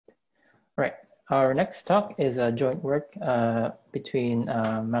Right. Our next talk is a joint work between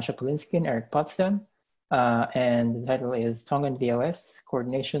Masha Polinsky and Eric Potsdam, and the title is Tongan VOS,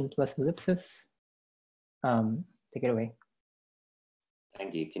 Coordination plus Ellipsis. Take it away.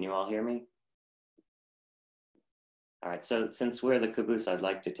 Thank you. Can you all hear me? All right, so since we're the caboose, I'd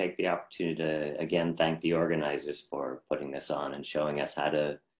like to take the opportunity to again thank the organizers for putting this on and showing us how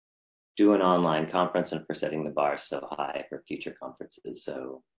to do an online conference and for setting the bar so high for future conferences.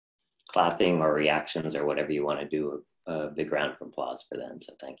 So clapping or reactions or whatever you want to do, a big round of applause for them,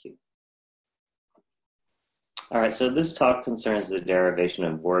 so thank you. All right, so this talk concerns the derivation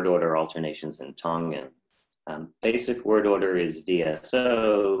of word order alternations in Tongan. Basic word order is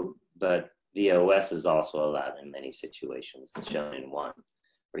VSO, but VOS is also allowed in many situations. It's shown in 1,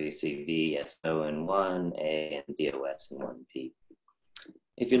 where you see VSO in 1, A, and VOS in 1P.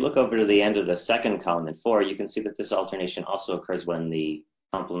 If you look over to the end of the second column in 4, you can see that this alternation also occurs when the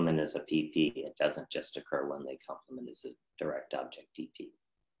complement is a PP. It doesn't just occur when the complement is a direct object DP.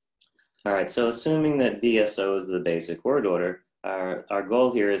 All right, so assuming that VSO is the basic word order, our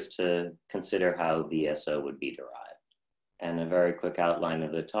goal here is to consider how VSO would be derived. And a very quick outline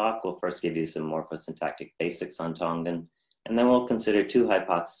of the talk, we'll first give you some morphosyntactic basics on Tongan, and then we'll consider 2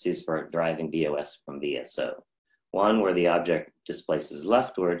 hypotheses for deriving VOS from VSO. One where the object displaces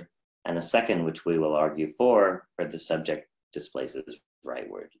leftward, and a second which we will argue for, where the subject displaces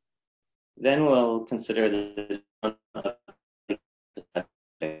rightward. Then we'll consider the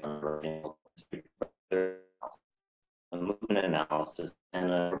movement analysis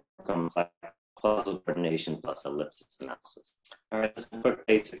and a complex causal coordination plus ellipsis analysis. All right, just a quick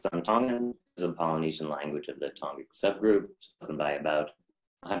basics on Tongan. It's a Polynesian language of the Tongic subgroup, spoken by about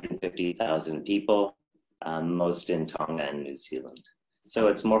 150,000 people, most in Tonga and New Zealand. So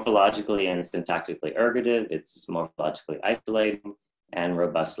it's morphologically and syntactically ergative, it's morphologically isolating, and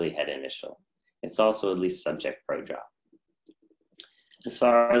robustly head initial. It's also at least subject prodrop. As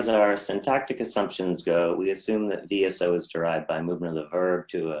far as our syntactic assumptions go, we assume that VSO is derived by movement of the verb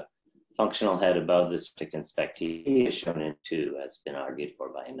to a functional head above the subject in spec TP, as shown in 2, has been argued for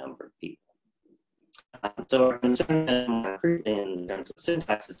by a number of people. So our concern in terms of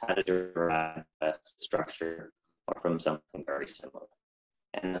syntax is how to derive a structure or from something very similar.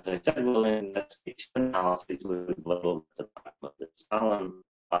 And as I said, we'll investigate 2 analyses with labeled at the bottom of this column,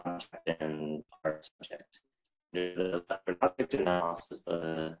 object and part subject. Under the leftward object analysis,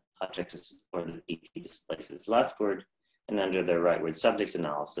 the object is, or the PP displaces leftward, and under the rightward subject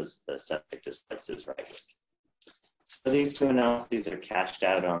analysis, the subject displaces rightward. So these 2 analyses are cashed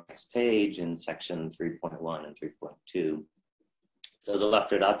out on the next page in section 3.1 and 3.2. So the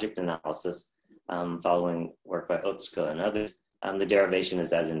leftward object analysis, following work by Otsko and others, the derivation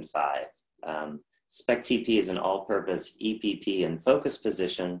is as in 5. Spec TP is an all-purpose EPP and focus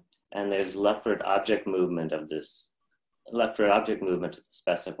position, and there's leftward object movement of this, leftward object movement to the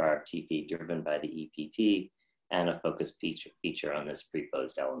specifier of TP driven by the EPP and a focus feature on this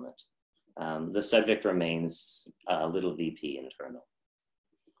preposed element. The subject remains little VP internal.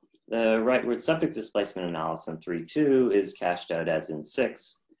 The rightward subject displacement analysis in 3.2 is cashed out as in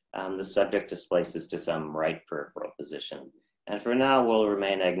 6. The subject displaces to some right peripheral position. And for now, we'll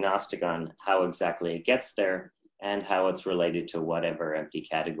remain agnostic on how exactly it gets there and how it's related to whatever empty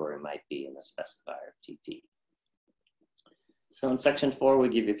category might be in the specifier of TP. So in section 4, we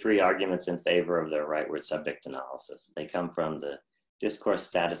give you 3 arguments in favor of the rightward subject analysis. They come from the discourse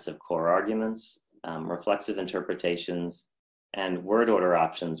status of core arguments, reflexive interpretations, and word order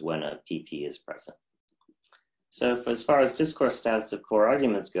options when a PP is present. So as far as discourse status of core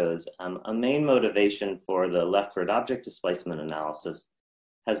arguments goes, a main motivation for the leftward object displacement analysis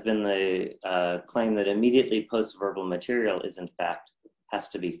has been the claim that immediately post-verbal material is in fact has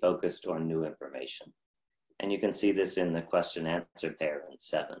to be focused or new information. And you can see this in the question-answer pair in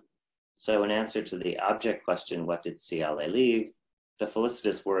 7. So in answer to the object question, what did CLA leave? The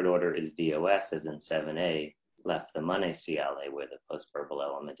felicitous word order is VOS, as in 7A, left the money CLA, where the post-verbal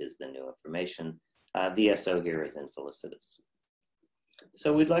element is the new information. VSO here is infelicitous.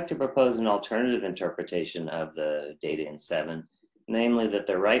 So we'd like to propose an alternative interpretation of the data in 7, namely that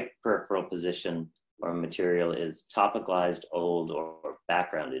the right peripheral position or material is topicalized, old, or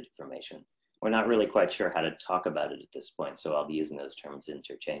backgrounded information. We're not really quite sure how to talk about it at this point, so I'll be using those terms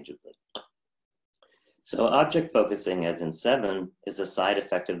interchangeably. So object focusing, as in 7, is a side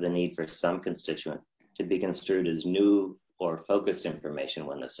effect of the need for some constituent to be construed as new or focused information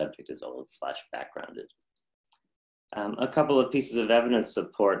when the subject is old/backgrounded. A couple of pieces of evidence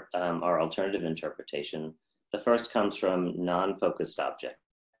support our alternative interpretation. The first comes from non-focused objects.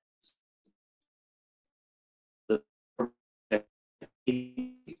 The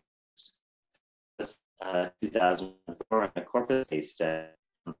 2004 in a corpus-based study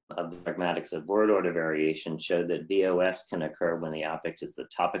of the pragmatics of word order variation showed that VOS can occur when the object is the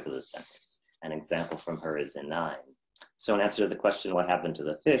topic of the sentence. An example from her is in 9. So in answer to the question, what happened to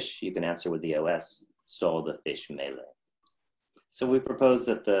the fish, you can answer with the OS, stole the fish melee. So we propose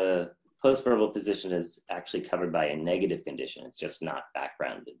that the post-verbal position is actually covered by a negative condition. It's just not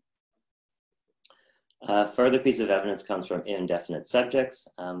backgrounded. Further piece of evidence comes from indefinite subjects.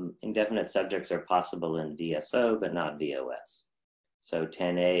 Indefinite subjects are possible in VSO, but not VOS. So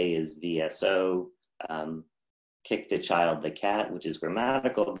 10A is VSO, kicked a child the cat, which is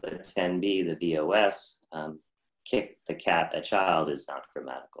grammatical, but 10B, the VOS, kicked the cat a child is not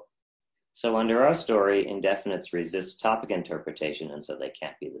grammatical. So under our story, indefinites resist topic interpretation, and so they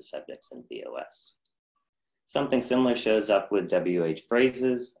can't be the subjects in VOS. Something similar shows up with WH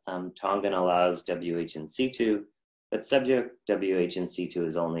phrases. Tongan allows WH in C2, but subject WH in C2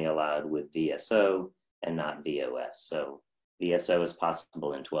 is only allowed with VSO and not VOS. So VSO is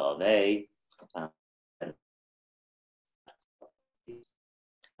possible in 12A.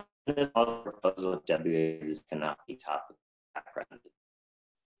 This proposal of WHs cannot be topic backgrounded.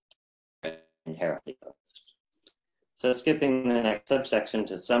 Inherently posed. So skipping the next subsection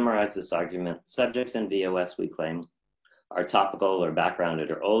to summarize this argument, subjects in VOS, we claim, are topical or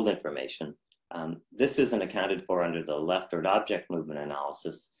backgrounded or old information. This isn't accounted for under the leftward object movement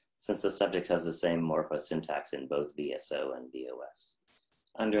analysis, since the subject has the same morphosyntax in both VSO and VOS.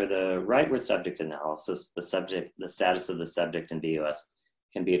 Under the rightward subject analysis, the status of the subject in VOS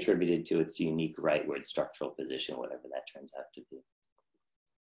can be attributed to its unique rightward structural position, whatever that turns out to be.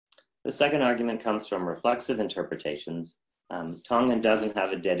 The second argument comes from reflexive interpretations. Tongan doesn't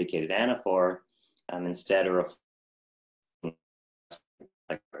have a dedicated anaphor. Instead, a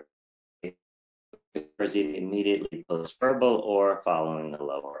occurs immediately post-verbal or following the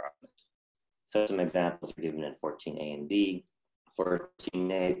lower argument. So some examples are given in 14A and B.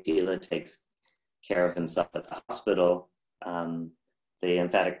 14A, Pila takes care of himself at the hospital. The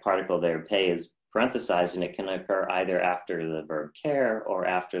emphatic particle there, pay, is parenthesized, and it can occur either after the verb care or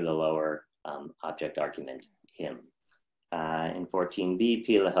after the lower object argument, him. In 14b,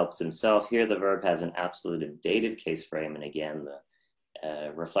 Pila helps himself. Here, the verb has an absolutive dative case frame, and again,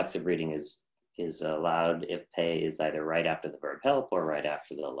 the reflexive reading is allowed if pay is either right after the verb help or right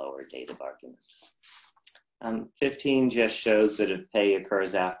after the lower dative argument. 15 just shows that if pay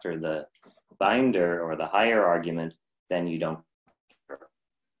occurs after the binder or the higher argument, then you don't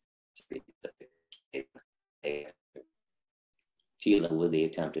Pila with the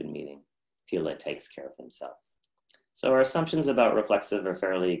attempted meaning. Pila takes care of himself. So our assumptions about reflexive are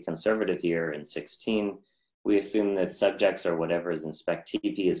fairly conservative here. In 16, we assume that subjects or whatever is in spec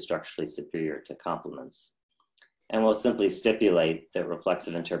TP is structurally superior to complements. And we'll simply stipulate that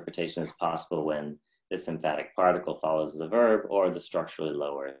reflexive interpretation is possible when this emphatic particle follows the verb or the structurally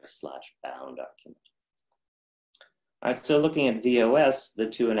lower / bound argument. All right, so looking at VOS, the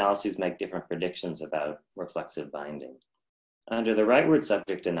two analyses make different predictions about reflexive binding. Under the rightward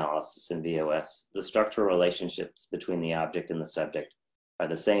subject analysis in VOS, the structural relationships between the object and the subject are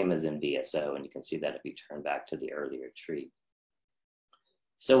the same as in VSO, and you can see that if you turn back to the earlier tree.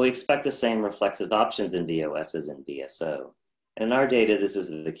 So we expect the same reflexive options in VOS as in VSO. And in our data, this is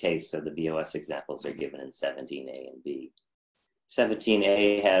the case, so the VOS examples are given in 17A and B.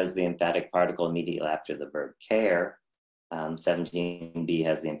 17A has the emphatic particle immediately after the verb care. 17B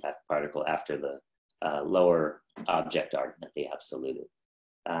has the emphatic particle after the lower object argument, the absolutive.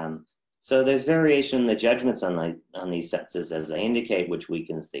 So there's variation in the judgments on these sentences as I indicate, which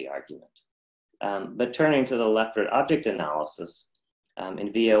weakens the argument. But turning to the leftward object analysis,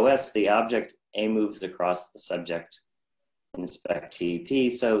 in VOS, the object A moves across the subject in spec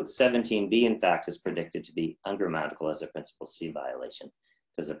TP, so 17B in fact is predicted to be ungrammatical as a principal C violation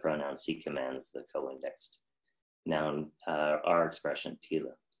because the pronoun C commands the co-indexed noun, our expression, Pila.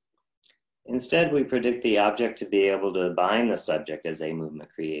 Instead, we predict the object to be able to bind the subject as A movement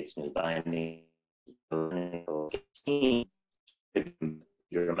creates new binding.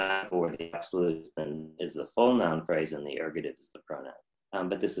 Grammatical where the absolute is the full noun phrase and the ergative is the pronoun,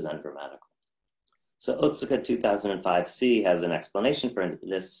 but this is ungrammatical. So Otsuka 2005C has an explanation for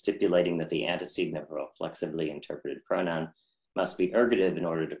this, stipulating that the antecedent of a reflexively interpreted pronoun must be ergative in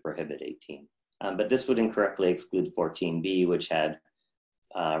order to prohibit 18. But this would incorrectly exclude 14b, which had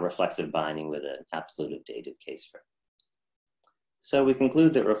reflexive binding with an absolutive dative case frame. So we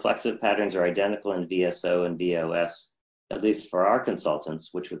conclude that reflexive patterns are identical in VSO and VOS, at least for our consultants,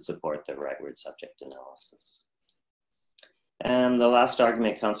 which would support the rightward subject analysis. And the last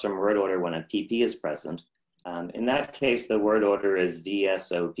argument comes from word order when a PP is present. In that case, the word order is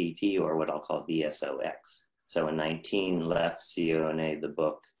VSOPP, or what I'll call VSOX. So in 19 left Sione the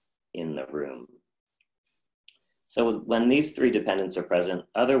book in the room. So when these three dependents are present,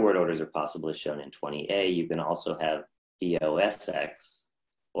 other word orders are possible as shown in 20A. You can also have VOSX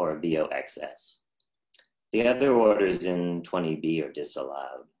or VOXS. The other orders in 20B are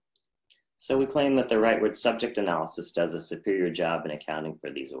disallowed. So we claim that the rightword subject analysis does a superior job in accounting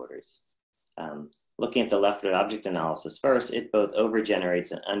for these orders. Looking at the leftward object analysis first, it both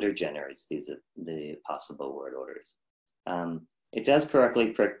overgenerates and undergenerates the possible word orders. It does correctly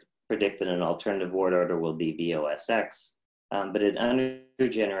predict that an alternative word order will be VOSX, but it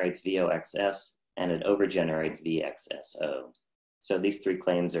undergenerates VOXS and it overgenerates VXSO. So these three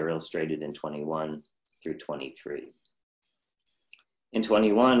claims are illustrated in 21 through 23. In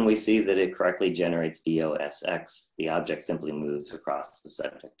 21, we see that it correctly generates VOSX. The object simply moves across the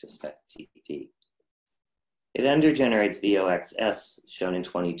subject to spec TP. It undergenerates VOXS, shown in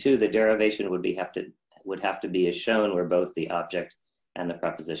 22. The derivation would have to be as shown, where both the object and the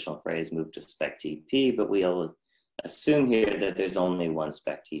prepositional phrase move to spec TP, but we'll assume here that there's only one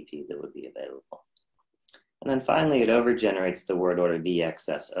spec TP that would be available. And then finally, it overgenerates the word order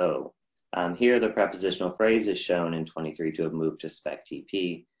VXSO. Here, the prepositional phrase is shown in 23 to have moved to spec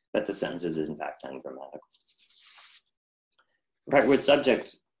TP, but the sentence is in fact ungrammatical. Rightword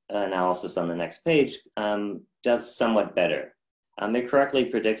subject analysis on the next page does somewhat better. It correctly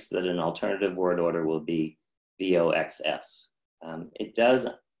predicts that an alternative word order will be VOXS. It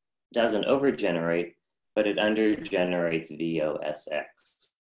doesn't overgenerate, but it undergenerates VOSX.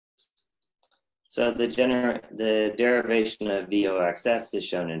 So the derivation of VOXS is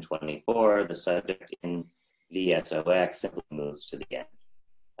shown in 24. The subject in VSOX simply moves to the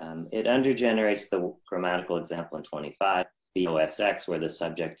end. It undergenerates the grammatical example in 25, VOSX, where the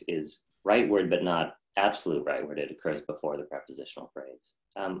subject is rightword but not absolute rightword. It occurs before the prepositional phrase.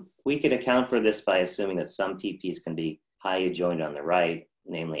 We could account for this by assuming that some PPs can be high adjoined on the right,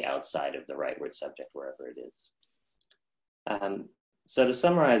 namely outside of the rightword subject, wherever it is. So to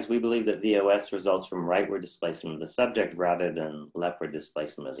summarize, we believe that VOS results from rightward displacement of the subject rather than leftward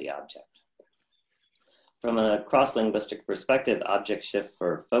displacement of the object. From a cross-linguistic perspective, object shift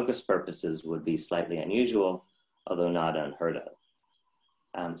for focus purposes would be slightly unusual, although not unheard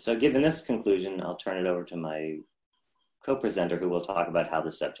of. So given this conclusion, I'll turn it over to my co-presenter who will talk about how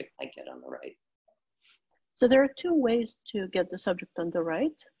the subject might get on the right. So there are two ways to get the subject on the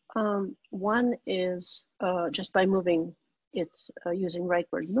right. One is just by moving it using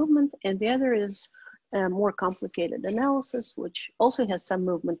rightward movement, and the other is a more complicated analysis, which also has some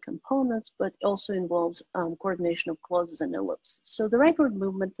movement components, but also involves coordination of clauses and ellipses. So the rightward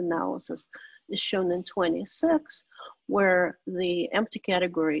movement analysis is shown in 26, where the empty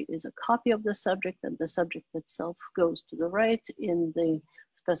category is a copy of the subject, and the subject itself goes to the right in the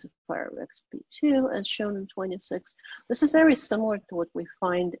specifier of XP2, as shown in 26. This is very similar to what we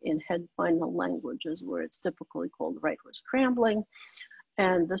find in head final languages, where it's typically called rightward scrambling.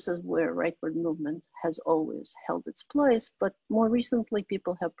 And this is where rightward movement has always held its place. But more recently,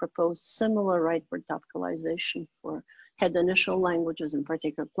 people have proposed similar rightward topicalization for head initial languages, in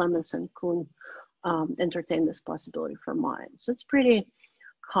particular Clemens and Kuhn entertain this possibility for mine. So it's pretty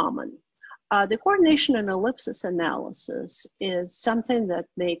common. The coordination and ellipsis analysis is something that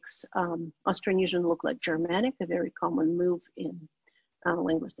makes Austronesian look like Germanic, a very common move in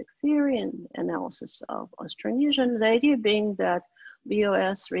linguistic theory and analysis of Austronesian. The idea being that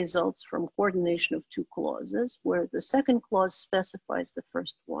VOS results from coordination of two clauses, where the second clause specifies the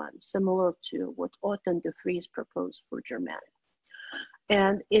first one, similar to what Ott and de Vries proposed for Germanic.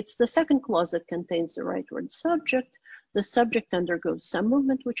 And it's the second clause that contains the rightword subject. The subject undergoes some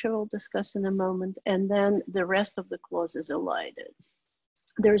movement, which I will discuss in a moment, and then the rest of the clause is elided.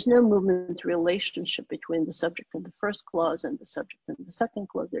 There is no movement relationship between the subject in the first clause and the subject in the second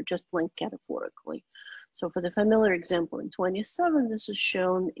clause. They're just linked cataphorically. So for the familiar example in 27, this is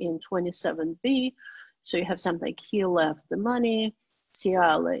shown in 27b. So you have something like he left the money,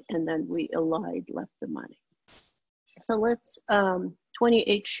 Ciale, and then we elide left the money. So let's,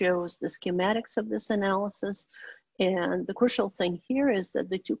 28 shows the schematics of this analysis. And the crucial thing here is that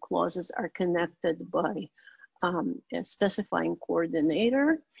the two clauses are connected by a specifying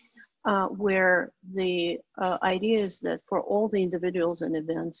coordinator, where the idea is that for all the individuals and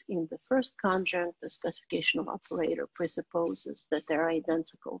events in the first conjunct, the specificational operator presupposes that they're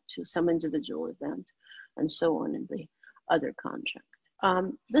identical to some individual event, and so on in the other conjunct.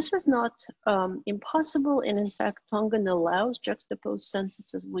 This is not impossible, and in fact, Tongan allows juxtaposed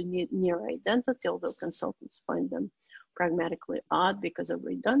sentences with near identity, although consultants find them pragmatically odd because of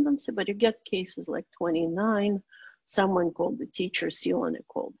redundancy, but you get cases like 29, someone called the teacher, Sione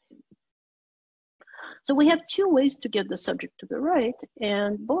called him. So we have two ways to get the subject to the right,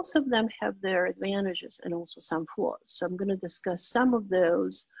 and both of them have their advantages and also some flaws. So I'm going to discuss some of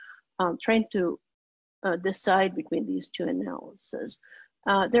those, trying to decide between these two analyses.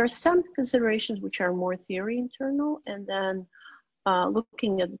 There are some considerations which are more theory internal, and then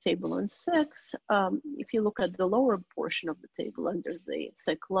looking at the table on 6, if you look at the lower portion of the table under the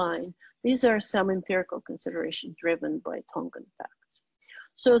thick line, these are some empirical considerations driven by Tongan facts.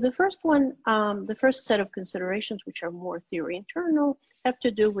 So the first one, the first set of considerations, which are more theory internal, have to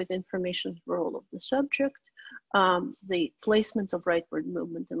do with information's role of the subject, the placement of rightward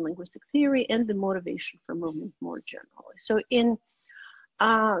movement in linguistic theory, and the motivation for movement more generally. So in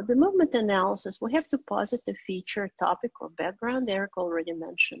the movement analysis, we have to posit a feature, topic, or background. Eric already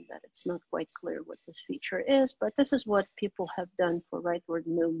mentioned that it's not quite clear what this feature is, but this is what people have done for rightward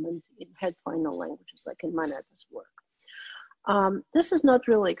movement in head final languages, like in Maneta's work. This is not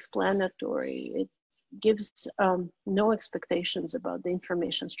really explanatory. It gives no expectations about the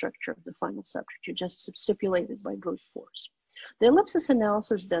information structure of the final subject. You just stipulate it by brute force. The ellipsis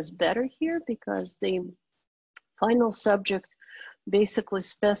analysis does better here because the final subject basically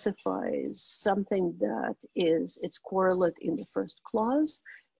specifies something that is its correlate in the first clause.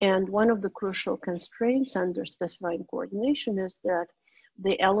 And one of the crucial constraints under specifying coordination is that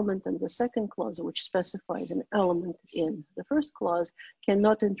the element in the second clause, which specifies an element in the first clause,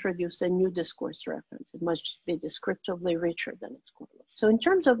 cannot introduce a new discourse reference. It must be descriptively richer than its correlate. So in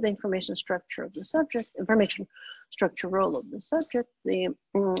terms of the information structure of the subject, information structure role of the subject, the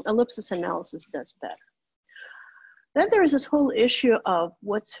ellipsis analysis does better. Then there is this whole issue of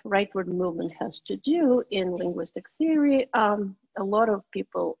what rightward movement has to do in linguistic theory. A lot of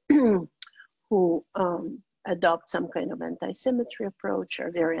people who adopt some kind of anti-symmetry approach are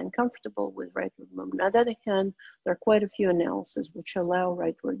very uncomfortable with rightward movement. On the other hand, there are quite a few analyses which allow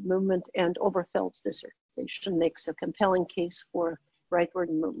rightward movement, and Overfeld's dissertation makes a compelling case for rightward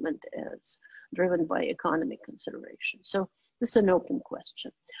movement as driven by economic considerations. So this is an open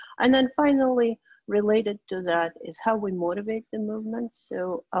question. And then finally, related to that is how we motivate the movement.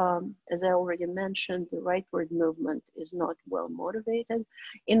 So as I already mentioned, the rightward movement is not well motivated.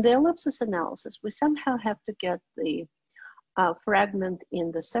 In the ellipsis analysis, we somehow have to get the fragment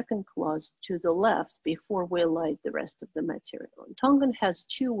in the second clause to the left before we elide the rest of the material. And Tongan has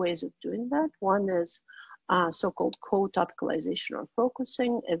two ways of doing that. One is so-called co-topicalization or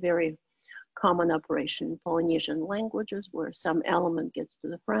focusing, a very common operation in Polynesian languages where some element gets to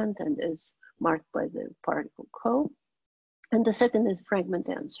the front and is marked by the particle co. And the second is fragment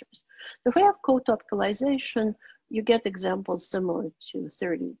answers. If we have co-topicalization, you get examples similar to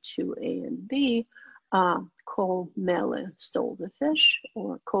 32A and B. Ko Mele stole the fish,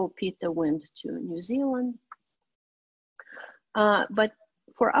 or Ko Pita went to New Zealand. But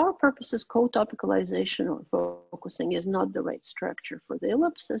for our purposes, co-topicalization or focusing is not the right structure for the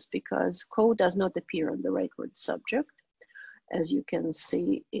ellipsis because co does not appear on the rightward subject, as you can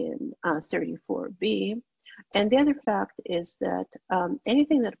see in 34B. And the other fact is that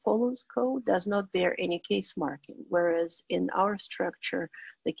anything that follows co does not bear any case marking, whereas in our structure,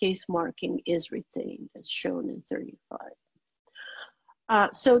 the case marking is retained as shown in 35.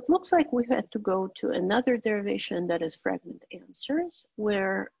 So it looks like we had to go to another derivation that is fragment answers,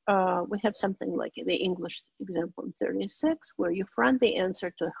 where we have something like the English example in 36, where you front the answer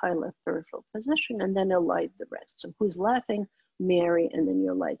to a high left peripheral position and then elide the rest. So who's laughing? Mary, and then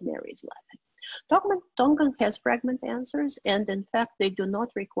you elide Mary's laughing. Tongan has fragment answers, and in fact, they do not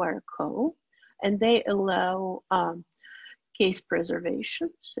require co, and they allow case preservation.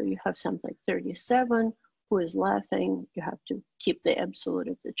 So you have something like 37, who is laughing, you have to keep the absolute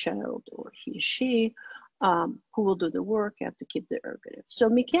of the child or he, she. Who will do the work, you have to keep the ergative. So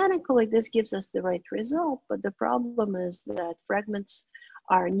mechanically, this gives us the right result, but the problem is that fragments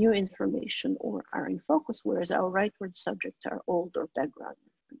are new information or are in focus, whereas our rightward subjects are old or background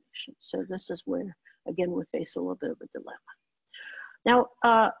information. So this is where, again, we face a little bit of a dilemma. Now,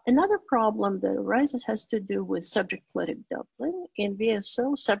 another problem that arises has to do with subject-clitic doubling. In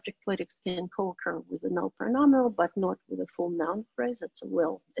VSO, subject-clitics can co-occur with a null pronominal, but not with a full noun phrase. That's a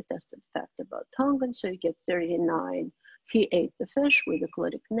well-attested fact about Tongan. So you get 39, he ate the fish with a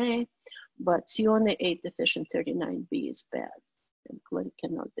clitic ne, but Sione ate the fish in 39B is bad, and clitic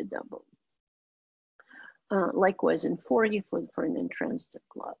cannot be doubled. Likewise in 40 for an intransitive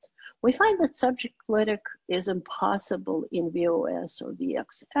clause. We find that subject-clitic is impossible in VOS or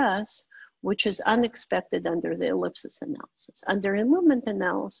VXS, which is unexpected under the ellipsis analysis. Under a movement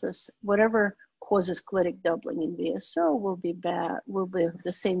analysis, whatever causes clitic doubling in VSO will be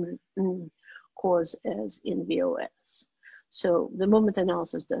the same cause as in VOS. So the movement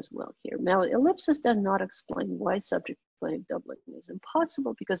analysis does well here. Now, ellipsis does not explain why subject-predicate doubling is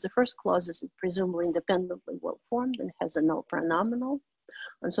impossible, because the first clause is presumably independently well-formed and has a null pronominal,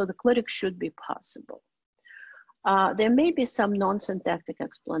 and so the clitic should be possible. There may be some non-syntactic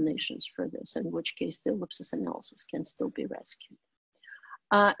explanations for this, in which case the ellipsis analysis can still be rescued.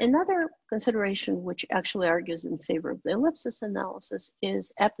 Another consideration which actually argues in favor of the ellipsis analysis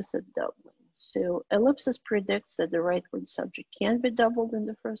is epithet doubling. So ellipsis predicts that the rightward subject can be doubled in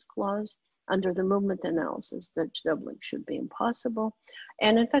the first clause. Under the movement analysis, that doubling should be impossible.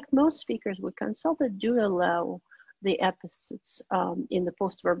 And in fact, most speakers we consulted do allow the epithets in the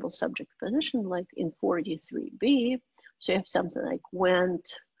postverbal subject position, like in 43b. So you have something like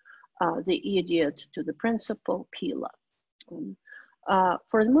went, the idiot to the principal, Pila.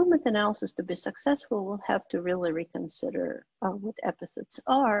 For the movement analysis to be successful, we'll have to really reconsider what epithets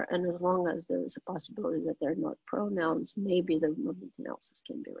are, and as long as there is a possibility that they're not pronouns, maybe the movement analysis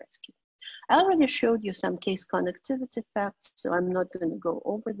can be rescued. I already showed you some case connectivity facts, so I'm not going to go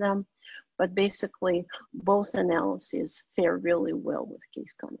over them, but basically both analyses fare really well with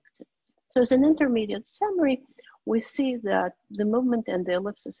case connectivity. So as an intermediate summary, we see that the movement and the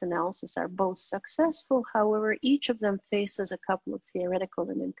ellipsis analysis are both successful. However, each of them faces a couple of theoretical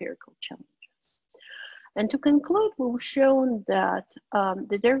and empirical challenges. And to conclude, we've shown that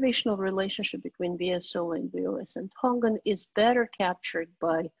the derivational relationship between VSO and VOS and Tongan is better captured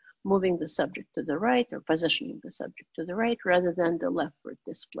by moving the subject to the right or positioning the subject to the right rather than the leftward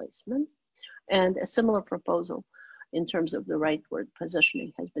displacement. And a similar proposal in terms of the rightward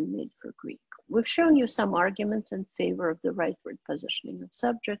positioning has been made for Greek. We've shown you some arguments in favor of the rightward positioning of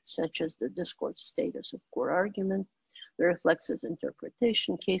subjects, such as the discourse status of core argument, the reflexive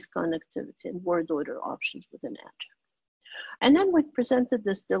interpretation, case connectivity, and word order options within adjective. And then we presented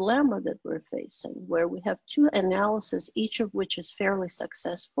this dilemma that we're facing, where we have two analyses, each of which is fairly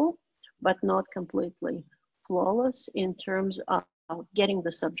successful, but not completely flawless in terms of getting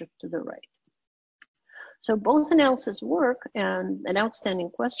the subject to the right. So both analyses work, and an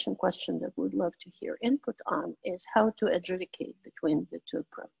outstanding question that we'd love to hear input on is how to adjudicate between the two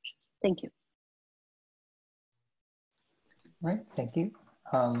approaches. Thank you. All right, thank you.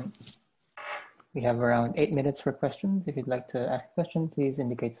 We have around 8 minutes for questions. If you'd like to ask a question, please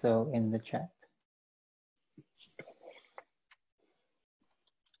indicate so in the chat.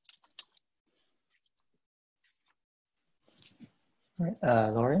 All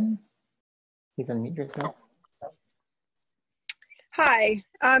right, Lauren, please unmute yourself. Hi,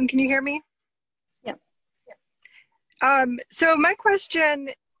 can you hear me? Yeah. So my question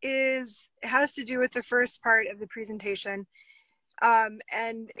has to do with the first part of the presentation.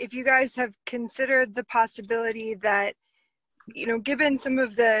 And if you guys have considered the possibility that, you know, given some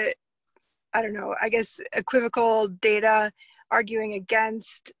of the, I don't know, I guess equivocal data arguing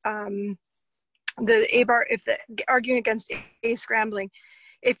against arguing against A scrambling,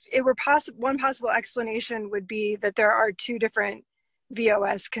 if it were possible, one possible explanation would be that there are two different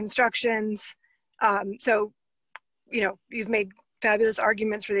VOS constructions. So, you know, you've made fabulous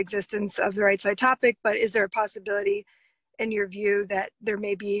arguments for the existence of the right side topic, but is there a possibility in your view that there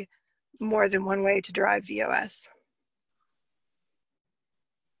may be more than one way to derive VOS?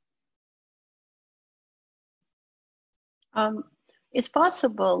 It's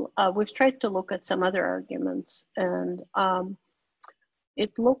possible. We've tried to look at some other arguments, and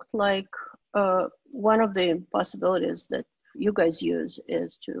it looked like one of the possibilities that you guys use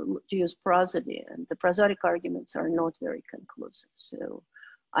is to use prosody, and the prosodic arguments are not very conclusive. So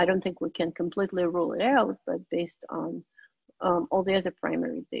I don't think we can completely rule it out, but based on all the other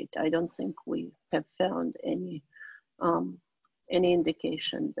primary data, I don't think we have found any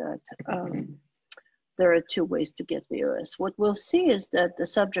indication that there are two ways to get VOS. What we'll see is that the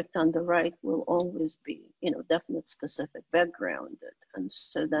subject on the right will always be, you know, definite specific backgrounded. And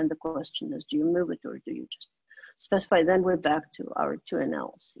so then the question is, do you move it or do you just specify? Then we're back to our two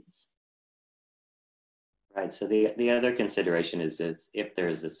analyses. Right, so the other consideration is if there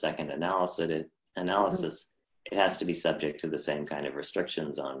is a second analysis, it has to be subject to the same kind of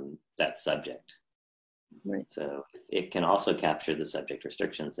restrictions on that subject. Right. So if it can also capture the subject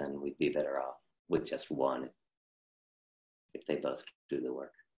restrictions, then we'd be better off with just one if they both do the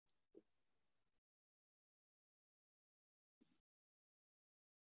work.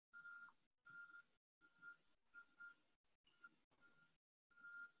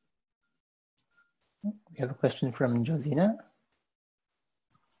 We have a question from Josina.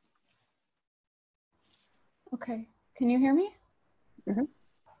 Okay, can you hear me? Mm-hmm.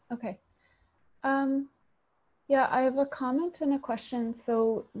 Okay. Yeah, I have a comment and a question.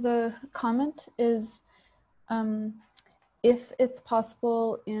 So the comment is, if it's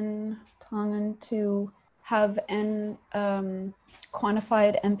possible in Tongan to have n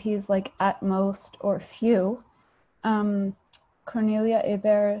quantified NPs like at most or few, Cornelia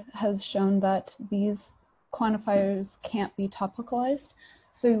Hebert has shown that these quantifiers can't be topicalized.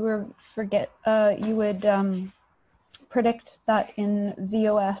 So you would predict that in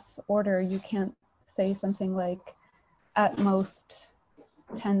VOS order, you can't say something like at most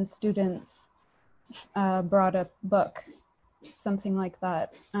 10 students brought a book, something like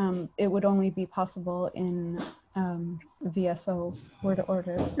that. It would only be possible in VSO word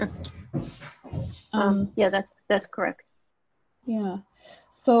order. Yeah, that's correct. Yeah.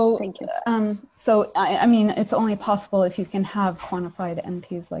 So, thank you. So I mean, it's only possible if you can have quantified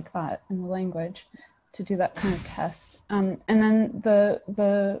NPs like that in the language to do that kind of test. And then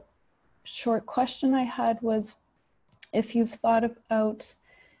the short question I had was, if you've thought about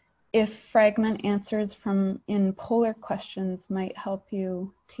if fragment answers from in polar questions might help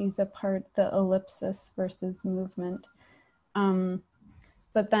you tease apart the ellipsis versus movement.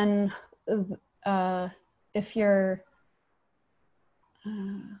 But then if you're,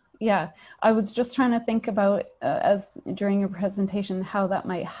 yeah, I was just trying to think about as during your presentation how that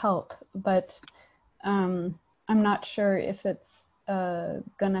might help, but I'm not sure if it's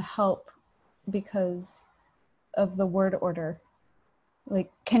gonna help because of the word order.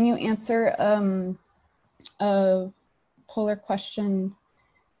 Like, can you answer a polar question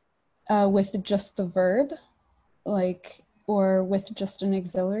with just the verb, like, or with just an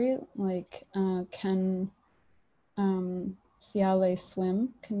auxiliary, like can Siale swim?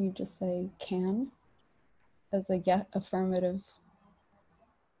 Can you just say can as a affirmative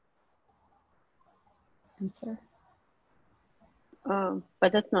answer?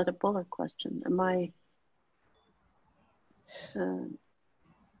 But that's not a polar question. Am I?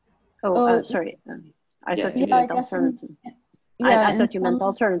 Sorry. I thought you meant alternative. I thought you meant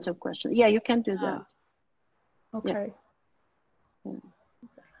alternative question. Yeah, you can do that. Okay. Yeah.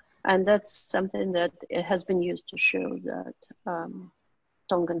 And that's something that it has been used to show that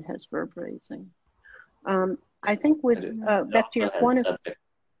Tongan has verb raising. I think with back to your quantifier.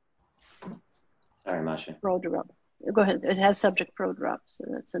 Sorry, Masha. Pro-drop. Go ahead. It has subject pro-drop, so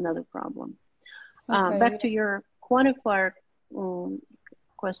that's another problem. Okay. Back to your quantifier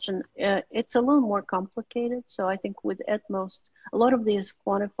question, it's a little more complicated. So I think with at most, a lot of these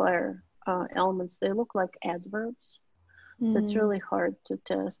quantifier elements, they look like adverbs. So it's really hard to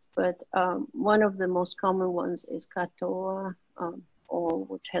test. But one of the most common ones is katoa,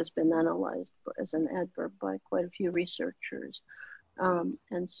 which has been analyzed as an adverb by quite a few researchers.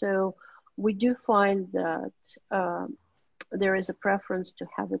 And so we do find that there is a preference to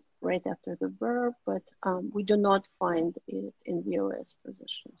have it right after the verb, but we do not find it in VOS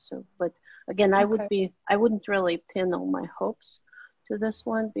position. So, but again, I wouldn't really pin all my hopes to this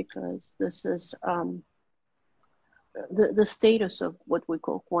one because this is the status of what we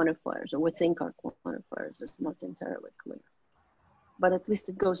call quantifiers or we think are quantifiers is not entirely clear, but at least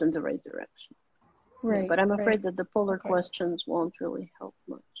it goes in the right direction. Right. Yeah, but I'm afraid that the polar questions won't really help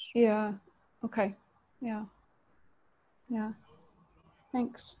much. Yeah. Okay. Yeah. Yeah.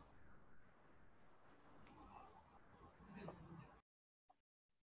 Thanks.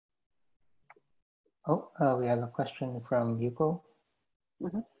 Oh, we have a question from Yuko.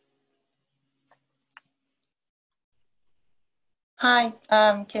 Hi,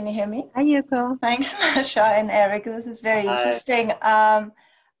 can you hear me? Hi, Yuko. Thanks, Masha and Eric. This is very interesting. I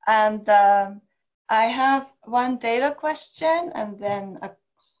have one data question and then a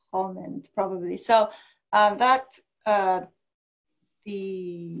comment probably. So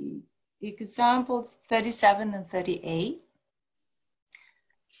the examples 37 and 38.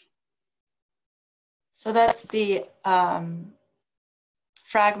 So that's the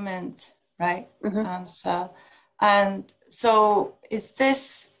fragment, right? And so is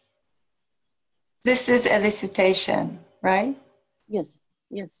this is elicitation, right? Yes,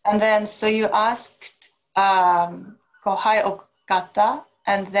 yes. And then so you asked kohai okata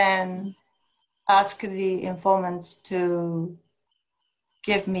and then ask the informant to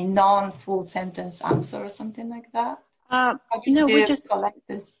give me non-full sentence answer or something like that? No, we just collect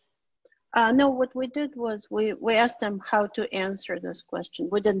this. No, what we did was we asked them how to answer this question.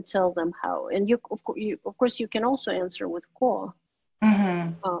 We didn't tell them how. And of course, you can also answer with ko.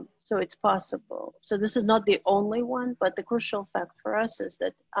 So it's possible. So this is not the only one, but the crucial fact for us is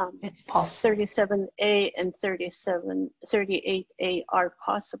that it's possible. 37A and 38A are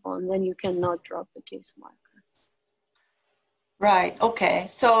possible, and then you cannot drop the case marker. Right. Okay.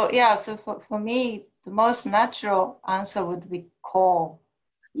 So yeah. So for me, the most natural answer would be ko.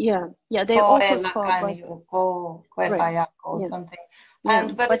 Yeah, yeah, they Ko offer e ko, lakani o ko e right. whaiako or Yeah. something. Yeah,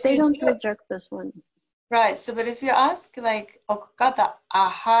 And but if they you don't do it, reject this one. right. So, but if you ask like okukata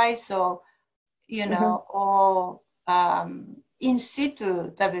ahai, so you know, or in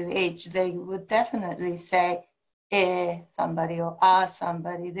situ WH, they would definitely say somebody or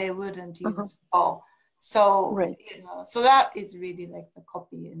somebody. They wouldn't use oh. So Right. you know, so that is really like the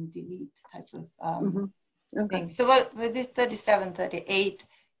copy and delete type of thing. So with this 37, 38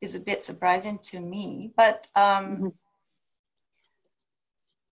 is a bit surprising to me, but and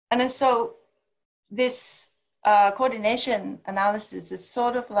then so this coordination analysis is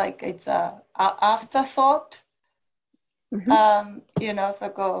sort of like it's a afterthought. You know, so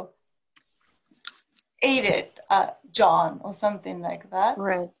go ate it, John, or something like that.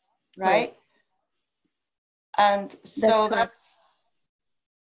 Right. And so that's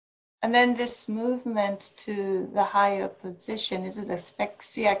and then this movement to the higher position, is it a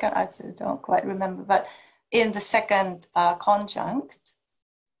spexy? I don't quite remember, but in the second conjunct,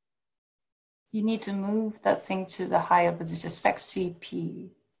 you need to move that thing to the higher position, spec CP.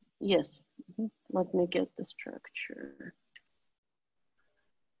 Yes. Let me get the structure.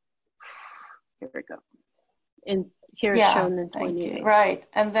 Here we go. And here it's shown in 28. Right.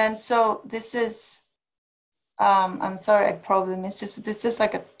 And then so this is, I'm sorry, I probably missed this. This is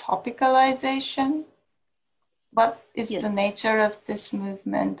like a topicalization. What is the nature of this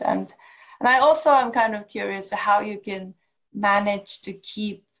movement? And I also am kind of curious how you can manage to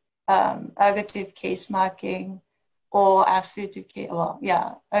keep ergative case marking or affirmative case, well,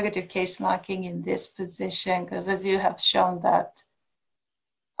 yeah, ergative case marking in this position, because as you have shown that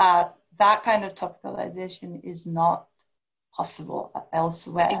that kind of topicalization is not possible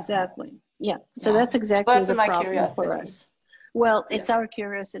elsewhere. Exactly. Yeah. So that's exactly the problem curiosity for us. Well, it's our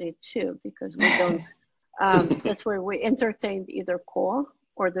curiosity too, because we don't, that's where we entertained either core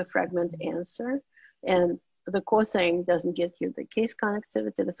or the fragment answer. And the core thing doesn't get you the case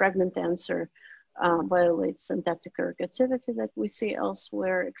connectivity. The fragment answer violates syntactic ergativity that we see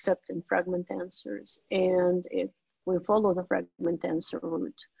elsewhere, except in fragment answers. And if we follow the fragment answer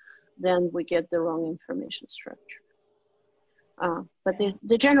route, then we get the wrong information structure. But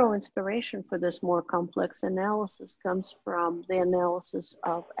the general inspiration for this more complex analysis comes from the analysis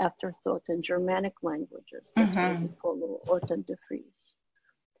of afterthought in Germanic languages. That's where we follow Orton de Vries.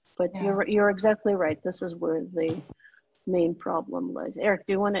 But you're exactly right. This is where the main problem lies. Eric,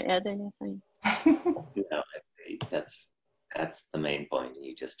 do you want to add anything? No, that's the main point.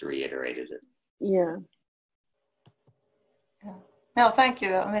 You just reiterated it. Yeah. No, thank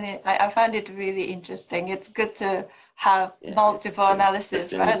you. I mean, I find it really interesting. It's good to have multiple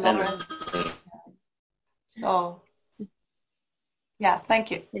analysis, right, Lawrence? So, yeah, thank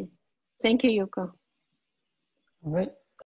you. Thank you, Yuko. All right.